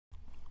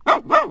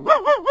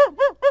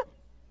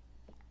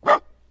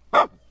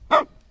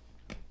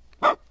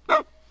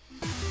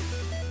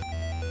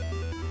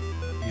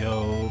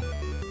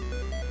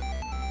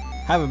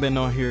Haven't been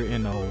on here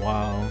in a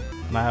while,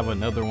 and I have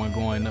another one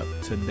going up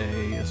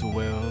today as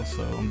well,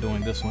 so I'm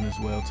doing this one as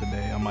well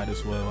today. I might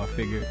as well, I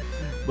figured.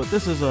 But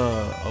this is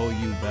a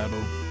OU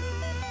battle,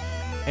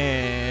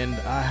 and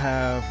I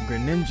have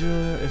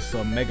Greninja, it's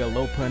a Mega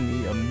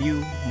Lopunny, a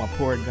Mew, my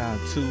Porygon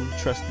 2,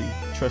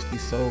 trusty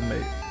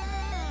soulmate,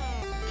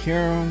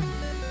 Kyurem,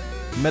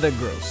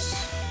 Metagross.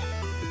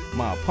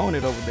 My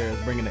opponent over there is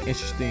bringing an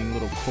interesting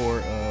little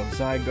core of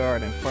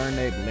Zygarde,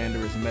 Infernape,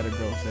 Landorus,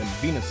 Metagross, and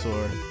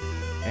Venusaur,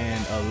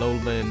 and a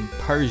Lowland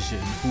Persian,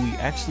 who he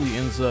actually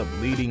ends up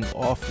leading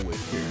off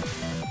with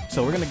here.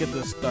 So we're gonna get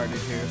this started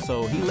here.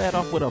 So he led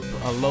off with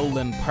a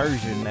Lowland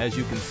Persian, as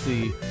you can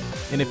see,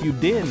 and if you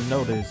didn't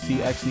notice,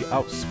 he actually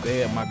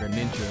outsped my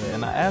Greninja,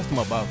 and I asked him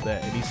about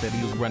that, and he said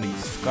he was running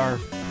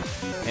Scarf,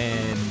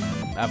 and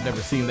I've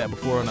never seen that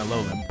before on a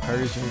Lowland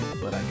Persian,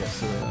 but I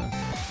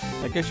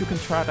guess you can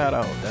try that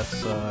out.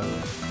 That's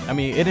I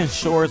mean, it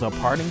ensures a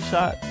parting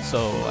shot,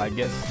 so I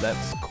guess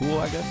that's cool,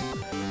 I guess.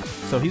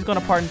 So he's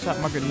gonna parting shot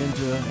my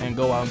Greninja and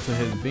go out into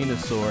his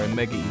Venusaur and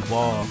Mega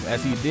Evolve.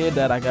 As he did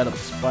that, I got up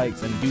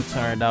spikes and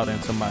U-turned out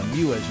into my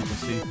Mew, as you can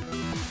see.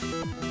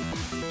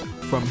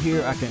 From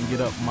here, I can get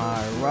up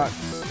my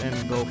rocks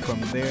and go from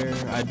there.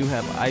 I do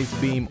have Ice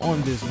Beam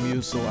on this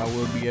Mew, so I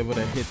will be able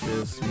to hit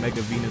this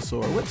Mega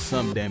Venusaur with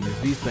some damage.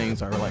 These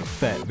things are like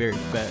fat,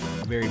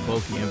 very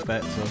bulky and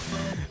fat, so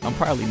I'm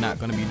probably not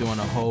going to be doing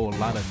a whole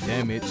lot of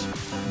damage,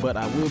 but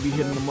I will be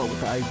hitting him up with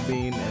the Ice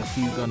Beam as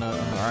he's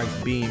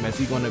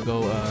gonna,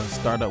 go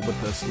start up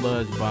with the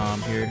Sludge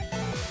Bomb here.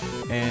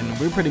 And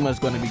we're pretty much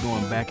going to be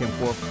going back and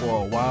forth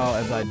for a while,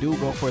 as I do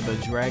go for the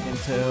Dragon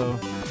Tail.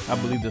 I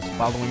believe this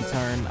following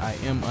turn I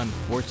am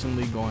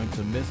unfortunately going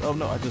to miss. Oh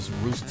no, I just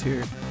Roost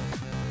here.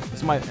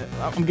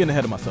 I'm getting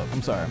ahead of myself.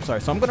 I'm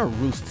sorry. So I'm gonna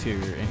Roost here,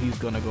 and he's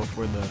gonna go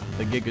for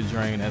the Giga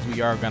Drain, as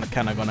we are gonna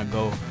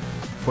go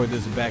for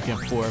this back and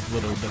forth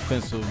little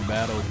defensive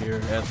battle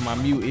here. As my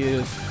Mew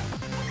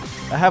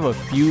I have a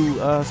few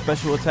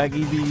special attack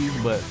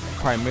EVs, but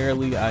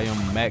primarily I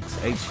am max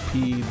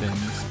HP, then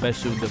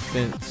special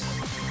defense,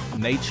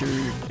 nature,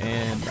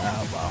 and I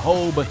have a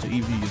whole bunch of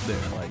EVs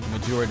there. Like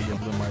majority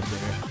of them are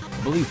there.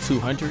 I believe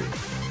 200,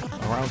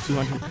 around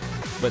 200.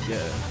 But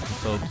yeah,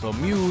 so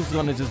Mew's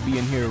gonna just be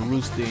in here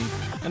roosting,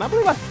 and I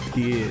believe I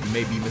did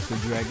maybe miss the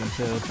Dragon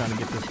Tail, trying to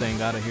get this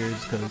thing out of here,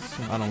 just because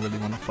I don't really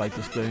want to fight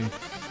this thing.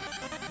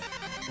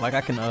 Like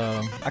I can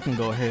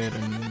go ahead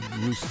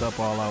and roost up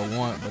all I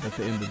want, but at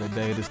the end of the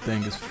day, this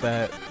thing is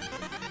fat,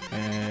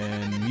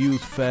 and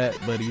Mew's fat,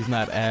 but he's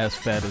not as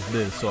fat as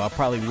this, so I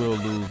probably will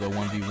lose a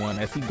 1v1.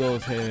 As he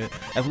goes ahead,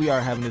 as we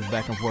are having this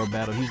back and forth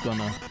battle, he's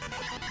gonna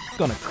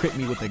crit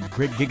me with a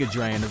Giga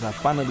Drain, as I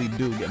finally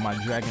do get my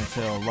Dragon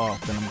Tail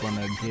off, and I'm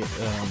gonna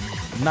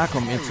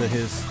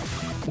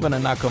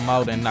knock him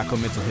out and knock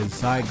him into his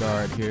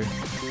Zygarde here.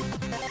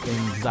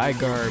 And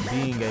Zygarde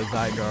being a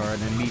Zygarde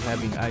and me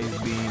having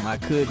Ice Beam, I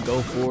could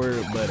go for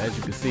it, but as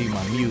you can see,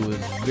 my Mew is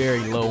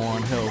very low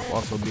on health,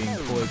 also being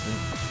poisoned.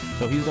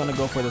 So he's gonna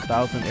go for the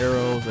 1,000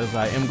 arrows, as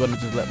I am gonna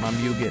just let my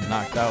Mew get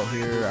knocked out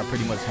here. I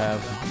pretty much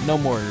have no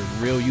more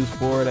real use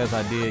for it, as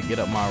I did get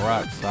up my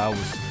rocks. So I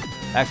was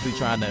actually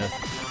trying to,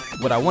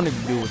 what I wanted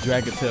to do was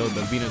Dragon Tail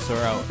the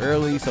Venusaur out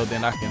early, so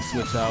then I can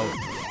switch out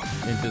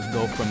and just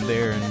go from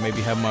there, and maybe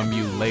have my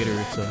Mew later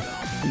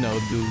to, you know,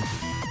 do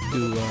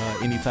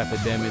any type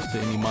of damage to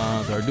any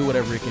mons, or do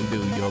whatever it can do,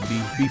 yo,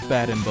 be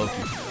fat and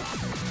bulky.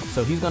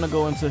 So he's gonna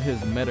go into his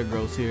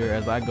Metagross here,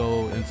 as I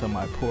go into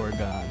my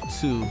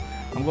Porygon 2.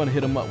 I'm gonna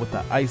hit him up with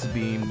the Ice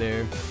Beam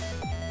there,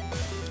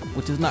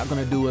 which is not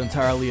gonna do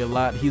entirely a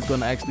lot. He's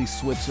gonna actually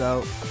switch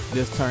out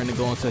this turn to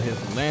go into his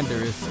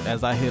Landorus,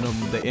 as I hit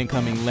him the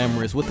incoming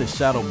Landorus with the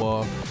Shadow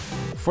Ball.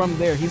 From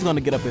there, he's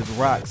gonna get up his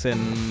rocks,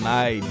 and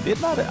I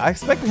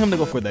expected him to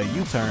go for the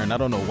U-turn. I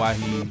don't know why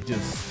he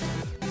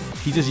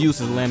just used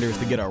his Landorus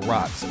to get our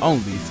rocks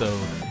only. So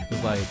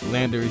it's like,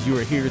 Landorus, you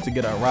were here to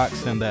get our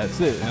rocks, and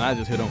that's it. And I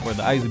just hit him for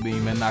the Ice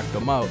Beam and knocked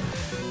him out.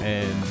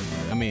 And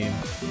I mean,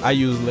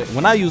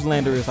 when I use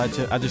Landorus,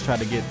 I just try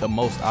to get the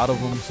most out of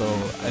him. So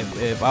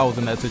if I was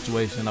in that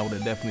situation, I would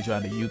have definitely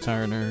tried to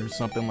U-turn or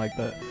something like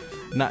that,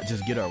 not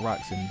just get our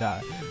rocks and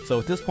die. So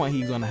at this point,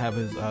 he's gonna have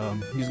his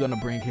he's gonna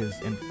bring his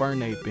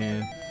Infernape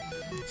in.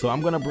 So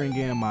I'm gonna bring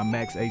in my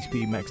max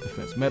HP, max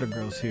defense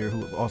Metagross here,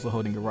 who is also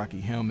holding a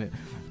Rocky Helmet,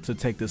 to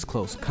take this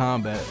close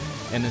combat.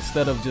 And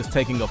instead of just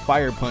taking a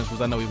Fire Punch, which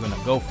I know he's gonna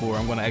go for,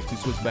 I'm gonna actually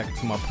switch back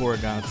to my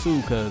Porygon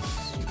 2, because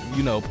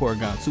you know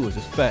Porygon 2 is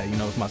just fat, you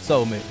know, it's my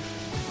soulmate.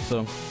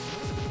 So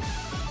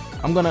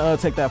I'm gonna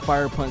take that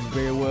Fire Punch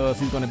very well, as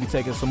he's gonna be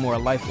taking some more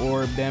Life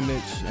Orb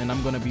damage, and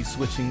I'm gonna be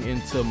switching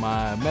into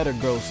my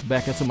Metagross,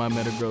 back into my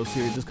Metagross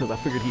here, just because I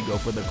figured he'd go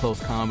for the close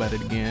combat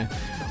again.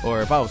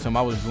 Or if I was him,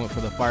 I would just went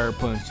for the Fire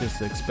Punch,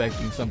 just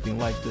expecting something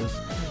like this.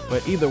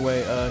 But either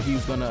way,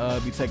 he's gonna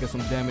be taking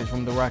some damage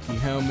from the Rocky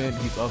Helmet.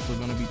 He's also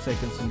gonna be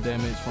taking some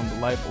damage from the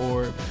Life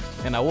Orb,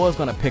 and I was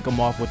gonna pick him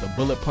off with a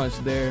Bullet Punch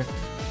there,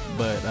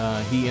 but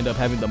he ended up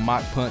having the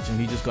Mach Punch, and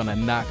he's just gonna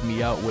knock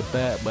me out with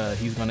that. But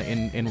he's gonna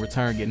in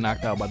return get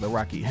knocked out by the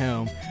Rocky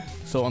Helm.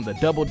 So on the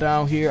double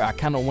down here, I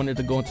kind of wanted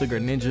to go into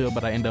Greninja,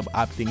 but I end up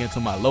opting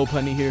into my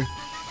Lopunny here,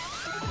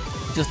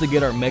 just to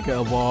get her Mega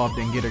evolved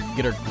and get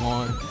her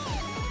going.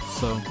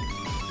 So,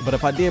 but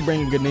if I did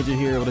bring Greninja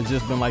here, it would have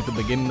just been like the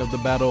beginning of the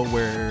battle,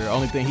 where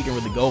only thing he can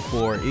really go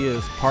for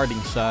is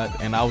Parting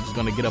Shot, and I was just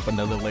gonna get up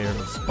another layer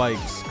of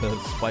spikes,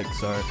 because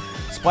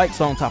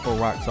spikes on top of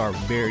rocks are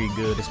very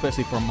good,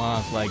 especially for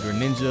mons like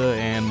Greninja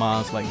and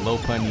mons like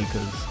Lopunny,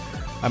 because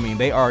I mean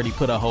they already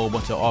put a whole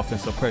bunch of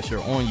offensive pressure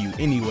on you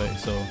anyway.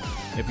 So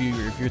if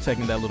you're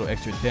taking that little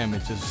extra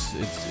damage,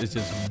 it's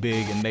just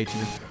big in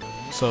nature.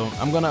 So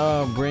I'm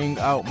gonna bring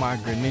out my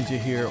Greninja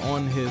here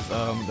on his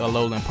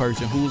Alolan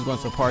Persian, who's going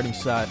to Parting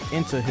Shot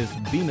into his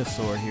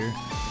Venusaur here.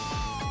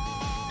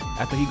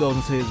 After he goes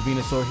into his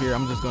Venusaur here,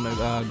 I'm just gonna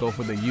go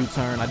for the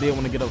U-turn. I did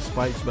want to get up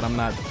spikes, but I'm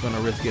not gonna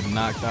risk getting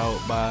knocked out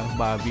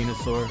by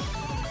Venusaur.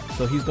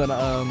 So he's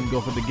gonna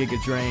go for the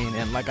Giga Drain,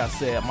 and like I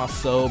said, my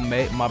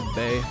soulmate, my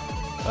bae,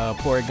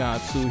 Porygon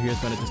 2 here is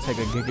gonna just take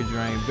a Giga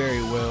Drain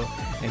very well,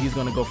 and he's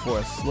gonna go for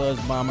a Sludge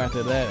Bomb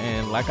after that.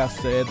 And like I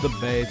said, the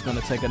bae is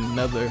gonna take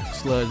another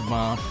Sludge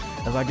Bomb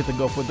as I get to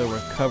go for the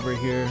recover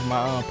here.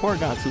 My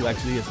Porygon 2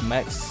 actually is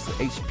max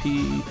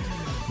HP,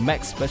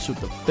 max special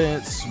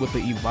defense with the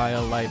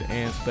Eviolite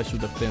and special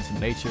defense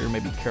nature,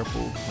 maybe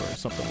careful or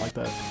something like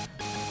that.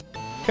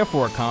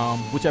 Careful or calm,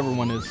 whichever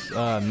one is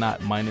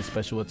not minus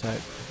special attack.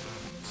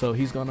 So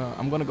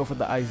I'm gonna go for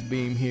the Ice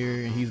Beam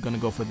here, and he's gonna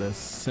go for the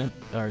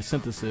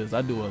Synthesis.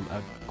 I do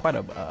quite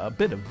a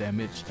bit of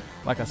damage.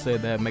 Like I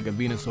said, that Mega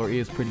Venusaur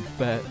is pretty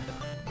fat,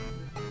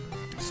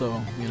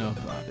 so you know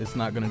it's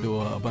not gonna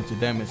do a bunch of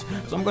damage.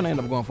 So I'm gonna end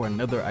up going for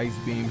another Ice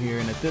Beam here,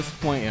 and at this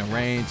point in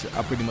range,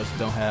 I pretty much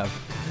don't have.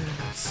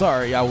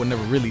 Sorry, I would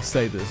never really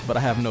say this, but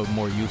I have no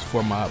more use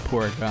for my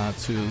Porygon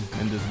 2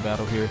 in this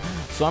battle here.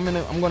 So I'm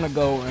gonna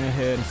go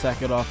ahead and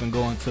sack it off and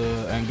go into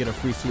and get a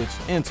free switch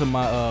into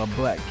my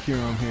Black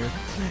Kyurem here.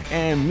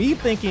 And me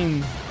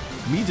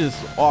just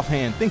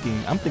offhand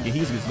thinking, I'm thinking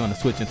he's just gonna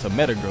switch into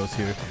Metagross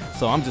here.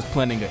 So I'm just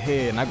planning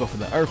ahead, and I go for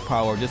the Earth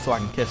Power just so I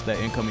can catch that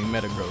incoming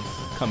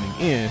Metagross coming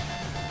in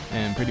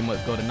and pretty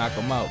much go to knock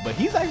him out. But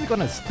he's actually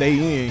gonna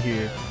stay in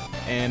here.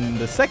 And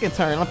the second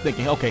turn, I'm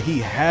thinking, okay, he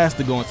has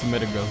to go into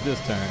Metagross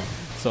this turn.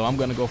 So I'm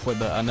gonna go for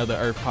another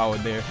Earth Power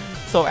there.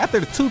 So after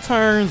the 2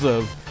 turns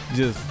of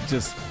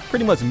just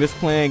pretty much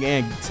misplaying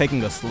and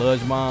taking a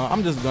Sludge Bomb,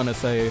 I'm just gonna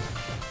say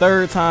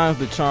 3rd time's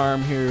the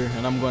charm here,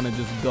 and I'm gonna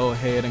just go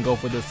ahead and go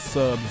for the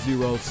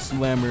Sub-Zero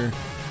Slammer.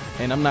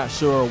 And I'm not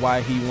sure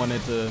why he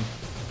wanted to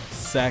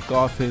sack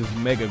off his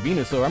Mega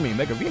Venusaur. I mean,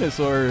 Mega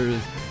Venusaur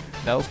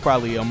that was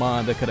probably a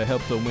mon that could have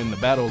helped him win the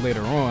battle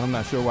later on. I'm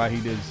not sure why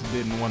he just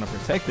didn't want to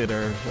protect it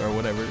or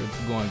whatever. It's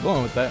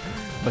going with that.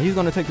 But he's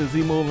going to take the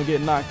Z move and get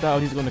knocked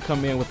out. He's going to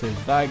come in with his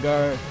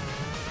Zygarde.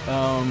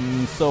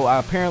 So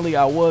apparently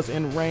I was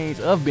in range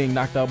of being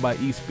knocked out by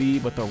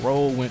E-Speed, but the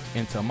roll went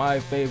into my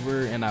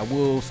favor, and I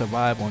will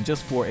survive on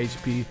just 4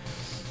 HP.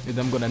 And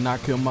I'm going to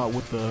knock him out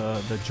with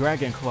the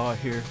Dragon Claw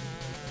here.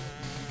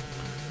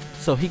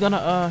 So he's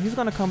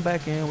gonna come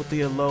back in with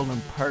the Alolan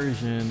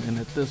Persian, and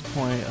at this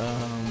point,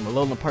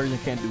 Alolan Persian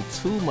can't do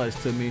too much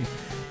to me.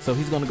 So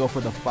he's gonna go for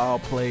the foul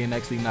play and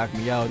actually knock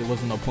me out. There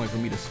wasn't no point for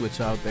me to switch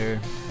out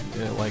there.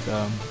 Yeah, like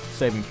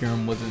saving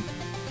Kyurem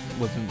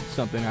wasn't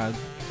something I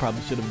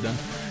probably should have done.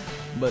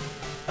 But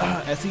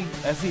as he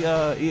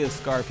is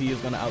Scarf, he is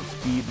gonna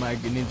outspeed my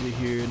Greninja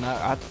here, and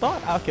I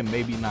thought I could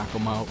maybe knock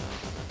him out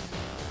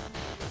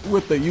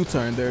with the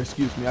U-turn there.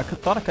 Excuse me. I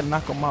thought I could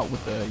knock him out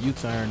with the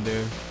U-turn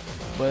there.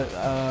 But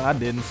I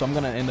didn't, so I'm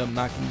gonna end up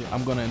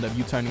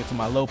U-turning into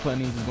my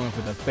Lopunny, just going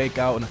for the fake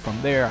out, and from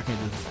there I can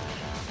just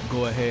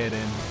go ahead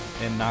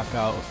and knock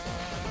out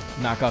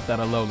that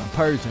Alolan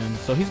Persian.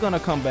 So he's gonna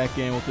come back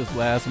in with this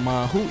last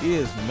mon, who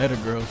is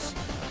Metagross,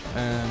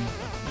 and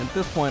at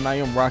this point I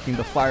am rocking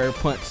the Fire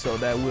Punch, so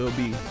that will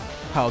be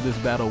how this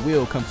battle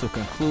will come to a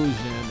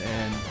conclusion.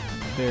 And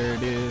there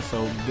it is.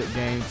 So good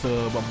game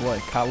to my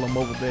boy Callum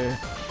over there.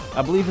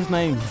 I believe his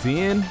name's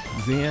Zen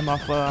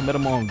off I met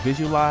him on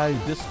Visualize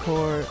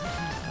Discord.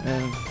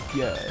 And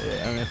yeah,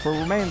 I mean, for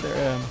remainder,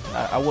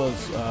 I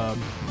was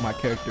my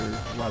character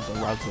Rasa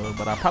Rasa,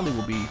 but I probably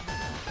will be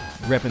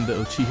repping the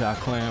Uchiha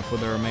clan for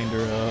the remainder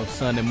of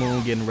Sun and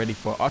Moon, getting ready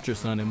for Ultra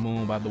Sun and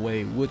Moon, by the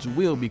way, which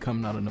will be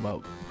coming out in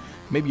about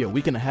maybe a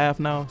week and a half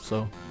now.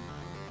 So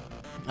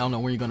I don't know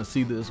when you're gonna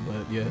see this,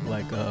 but yeah,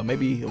 like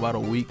maybe about a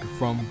week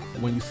from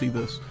when you see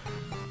this.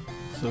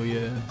 So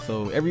yeah,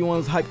 so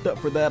everyone's hyped up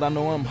for that. I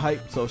know I'm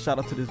hyped. So shout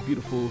out to this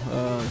beautiful,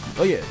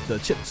 oh yeah, the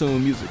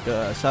chiptune music.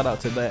 Shout out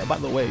to that. By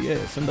the way,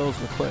 yeah, send those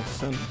requests.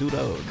 Do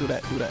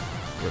that.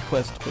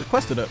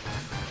 Request it up.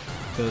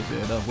 Because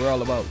yeah, we're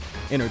all about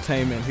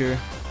entertainment here.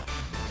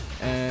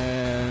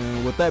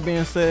 And with that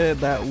being said,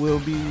 that will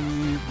be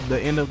the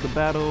end of the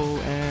battle,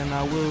 and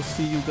I will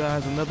see you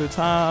guys another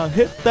time.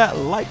 Hit that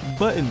like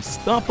button,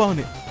 stomp on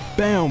it,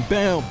 bam,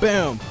 bam,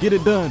 bam, get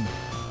it done.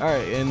 All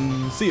right,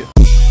 and see ya.